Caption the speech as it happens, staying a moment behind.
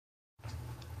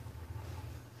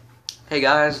Hey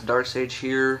guys, Darksage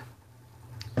here,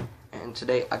 and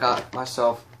today I got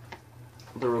myself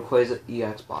the Rayquaza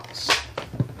EX box.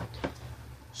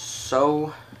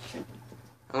 So, I'm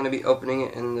going to be opening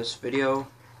it in this video.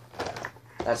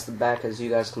 That's the back, as you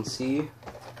guys can see.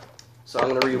 So I'm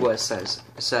going to read what it says.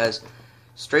 It says,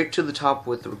 straight to the top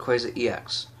with the Rayquaza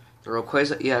EX. The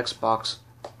Rayquaza EX box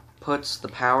puts the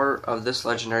power of this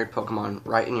legendary Pokemon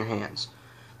right in your hands,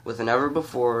 with a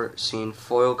never-before-seen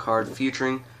foil card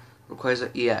featuring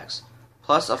Rayquaza EX,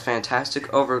 plus a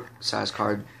fantastic oversized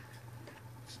card.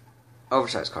 The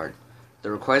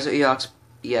Rayquaza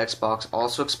EX box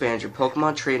also expands your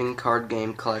Pokemon trading card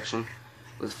game collection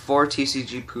with 4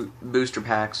 TCG booster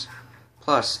packs,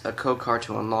 plus a code card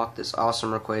to unlock this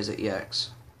awesome Rayquaza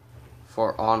EX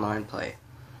for online play.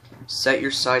 Set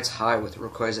your sights high with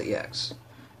Rayquaza EX.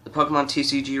 The Pokemon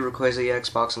TCG Rayquaza EX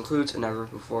box includes a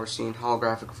never-before-seen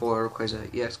holographic foil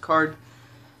Rayquaza EX card,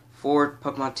 4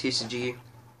 Pokemon TCG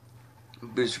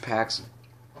booster packs,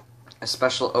 a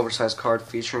special oversized card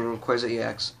featuring Rayquaza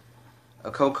EX,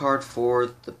 a code card for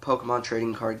the Pokemon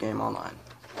trading card game online.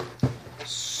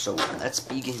 So let's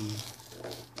begin.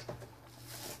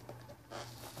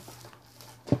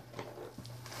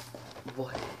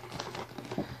 What?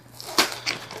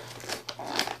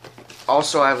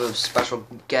 Also, I have a special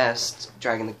guest,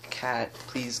 Dragon the Cat.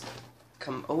 Please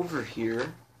come over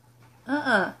here.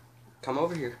 Come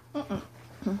over here.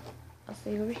 I'll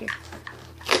stay over here.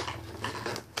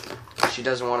 She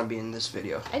doesn't want to be in this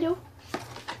video. I do.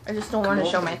 I just don't want to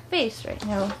show my face right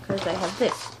now because I have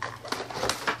this.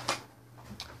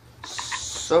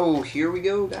 So here we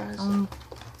go, guys.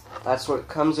 That's what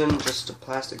comes in, just a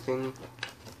plastic thing.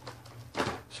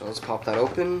 So let's pop that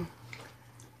open.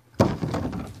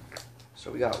 So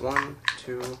we got 1,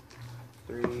 2,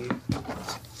 3,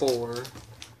 4.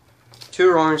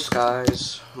 2 Orange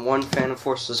Skies, 1 Phantom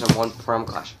Forces, and 1 Primal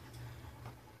Clash.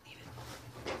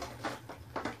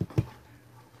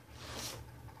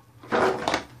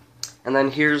 And then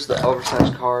here's the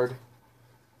oversized card.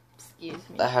 Excuse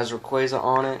me. That has Rayquaza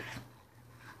on it.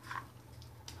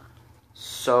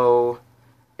 So,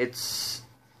 its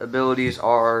abilities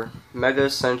are Mega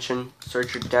Ascension,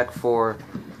 search your deck for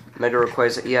Mega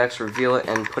Rayquaza EX, reveal it,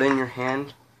 and put it in your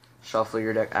hand. Shuffle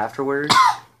your deck afterwards.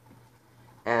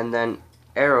 And then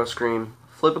Arrow Scream,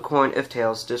 flip a coin, if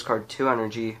tails, discard 2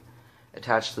 energy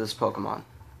attached to this Pokemon.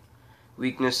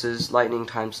 Weakness is Lightning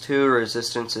 ×2,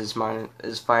 resistance is Fighting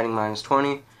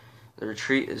 -20, the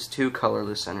retreat is 2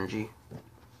 colorless energy.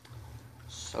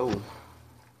 So,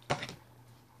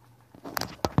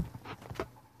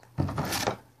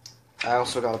 I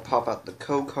also gotta pop out the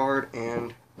code card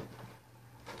and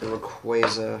the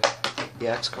Rayquaza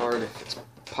EX card if it's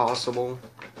possible.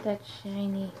 That's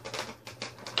shiny.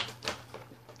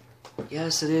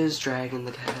 Yes, it is Dragon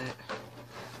the Cat.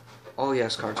 All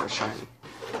EX cards are shiny.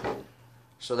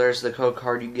 So there's the code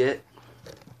card you get.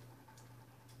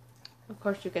 Of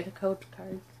course you get a code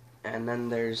card. And then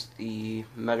there's the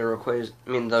the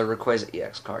Rayquaza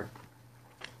EX card.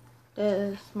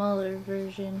 The smaller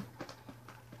version.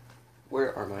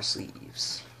 Where are my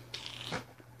sleeves?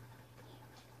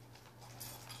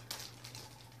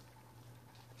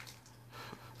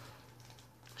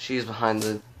 She's behind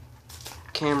the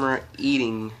camera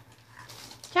eating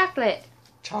Chocolate.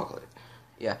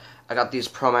 Yeah, I got these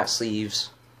Pro-Mat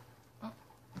sleeves.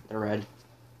 They're red.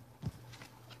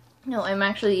 No, I'm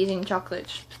actually eating chocolate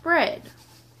spread.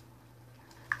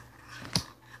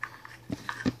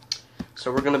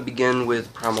 So we're gonna begin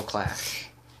with Primal Clash.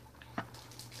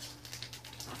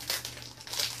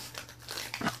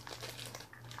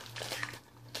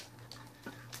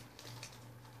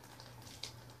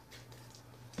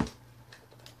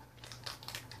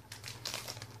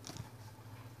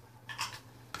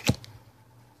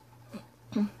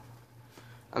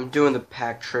 I'm doing the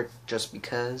pack trick just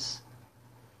because.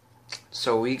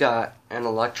 So we got an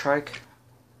Electrike,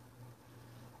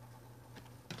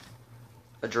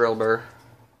 a Drillbur,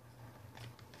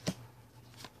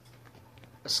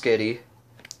 a Skitty,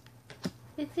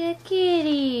 It's a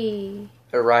kitty.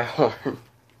 a Rhyhorn,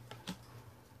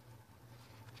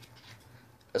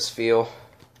 a Spheal,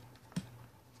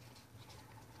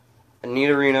 a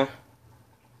Nidorina,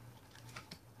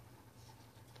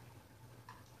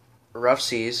 a Rough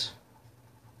Seas,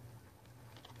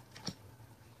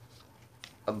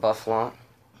 a Buffalon,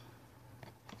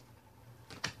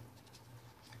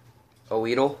 a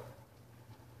Weedle,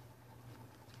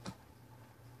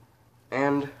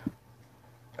 and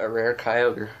a rare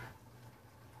Kyogre.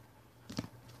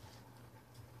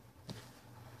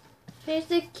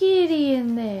 There's a kitty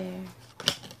in there.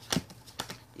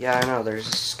 Yeah, I know, there's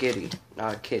a Skitty,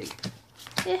 not a kitty.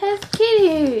 It has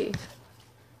kitty.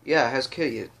 Yeah, it has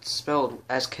kitty. It's spelled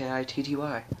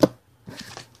S-K-I-T-T-Y.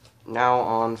 Now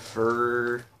on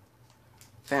for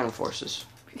Phantom Forces.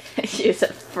 You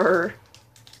said fur.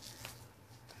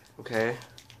 Okay.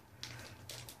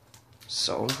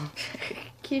 So.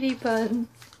 Kitty pun.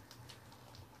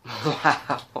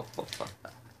 Wow.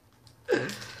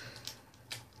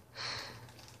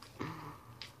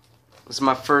 This is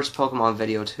my first Pokemon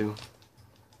video too.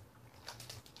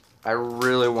 I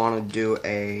really want to do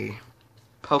a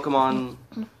Pokemon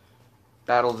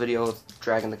battle video with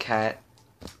Dragon the Cat.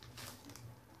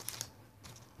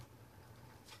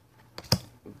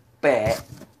 But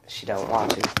she don't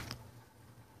want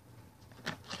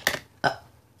to.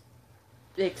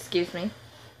 Excuse me.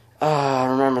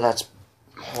 Remember that's...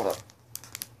 Hold up.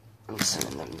 I'm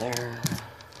sending them there.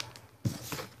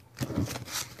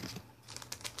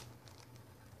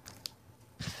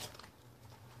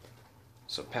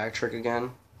 So pack trick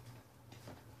again.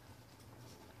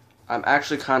 I'm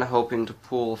actually kind of hoping to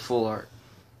pull full art.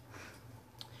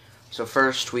 So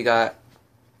first we got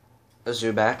a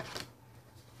Zubat,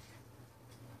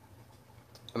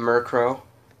 a Murkrow,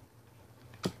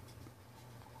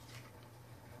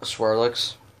 a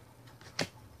Swirlix,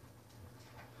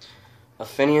 a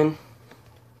Finian,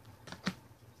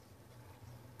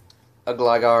 a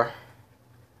Gligar,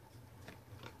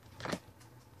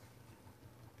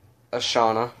 a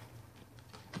Shauna,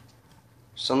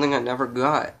 something I never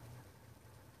got,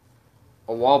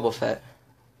 a Wobbuffet,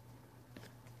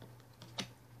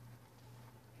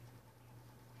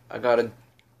 I got a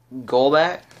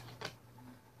Golbat,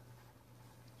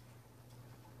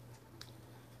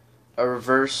 a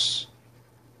reverse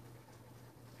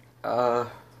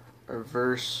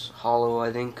hollow,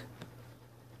 I think,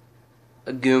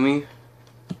 a Goomy,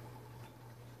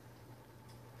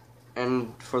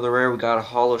 and for the rare we got a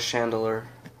hollow Chandelure.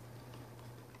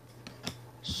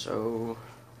 So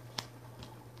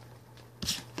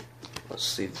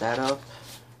let's leave that up.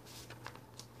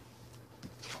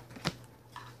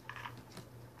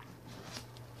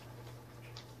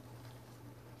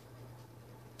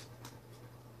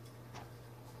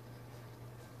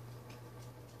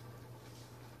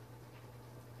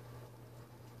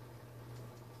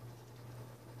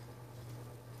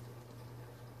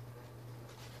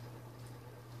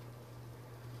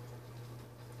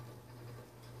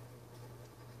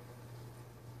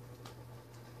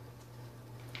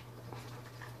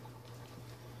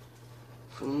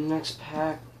 For the next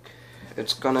pack,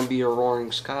 it's gonna be a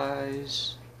Roaring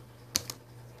Skies.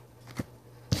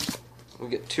 We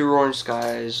get 2 Roaring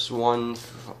Skies, one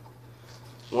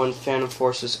Phantom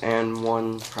Forces, and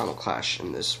 1 Primal Clash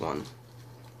in this one.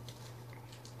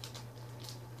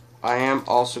 I am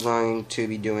also going to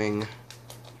be doing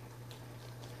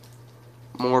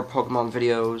more Pokemon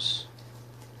videos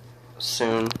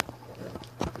soon.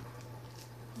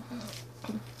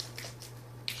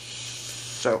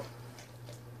 So.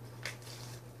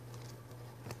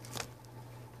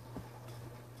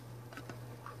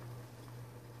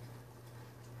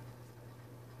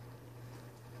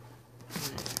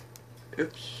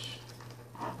 Oops.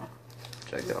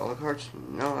 Did I get all the cards?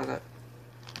 No, I got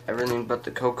everything but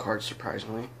the code card,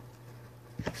 surprisingly.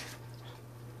 I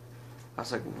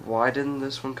was like, why didn't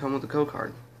this one come with the code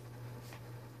card?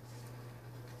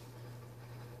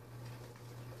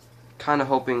 Kinda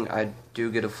hoping I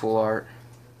do get a full art.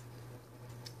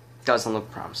 Doesn't look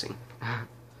promising.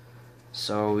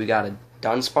 So we got a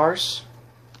Dunsparce,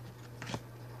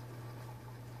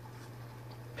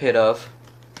 Pidove,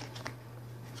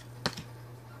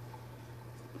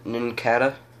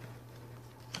 Nincada,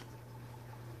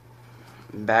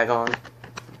 Bagon,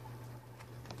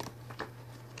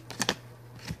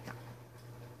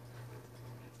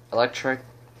 Electric,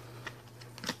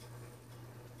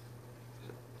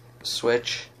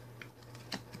 Switch,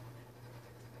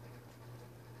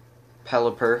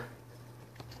 Pelipper,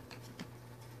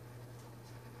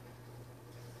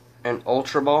 an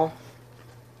Ultra Ball,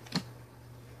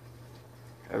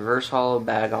 a Reverse Hollow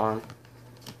Bagon,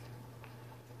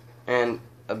 and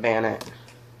a Bannet.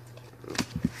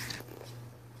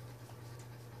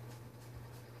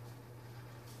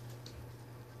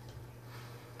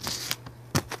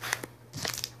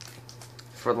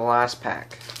 For the last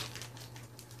pack,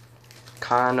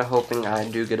 kinda hoping I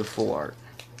do get a full art.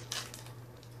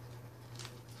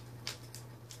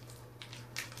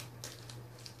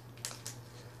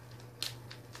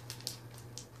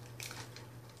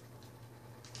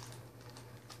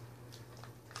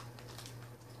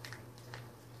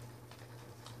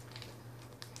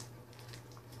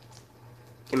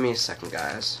 Give me a second,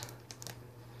 guys.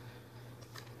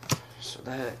 So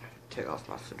that, take off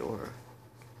my fedora.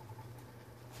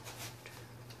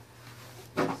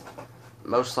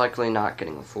 most likely not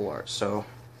getting a full art. So,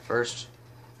 first,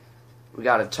 we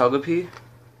got a Togepi,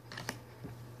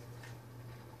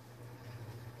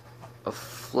 a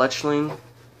Fletchling.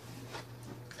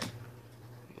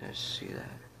 You guys see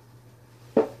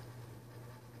that?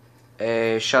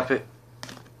 A Shuppet,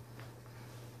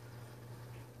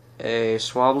 a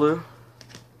Swablu,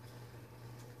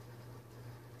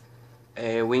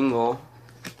 a Wingull,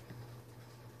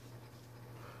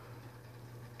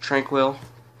 Tranquil,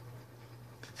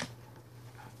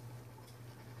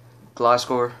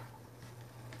 Gliscor,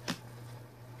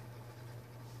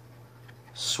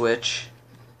 Switch,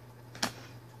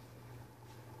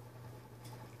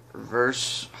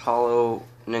 Reverse Hollow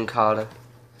Nincada,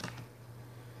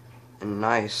 and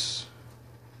nice,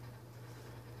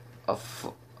 a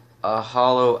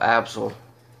Hollow Absol.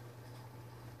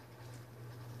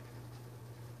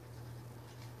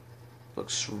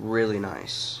 Looks really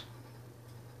nice.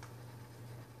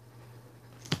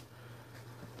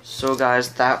 So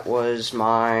guys, that was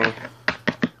my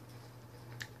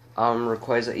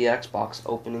Rayquaza EX box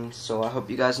opening. So I hope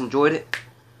you guys enjoyed it.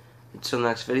 Until the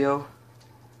next video,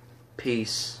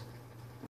 peace.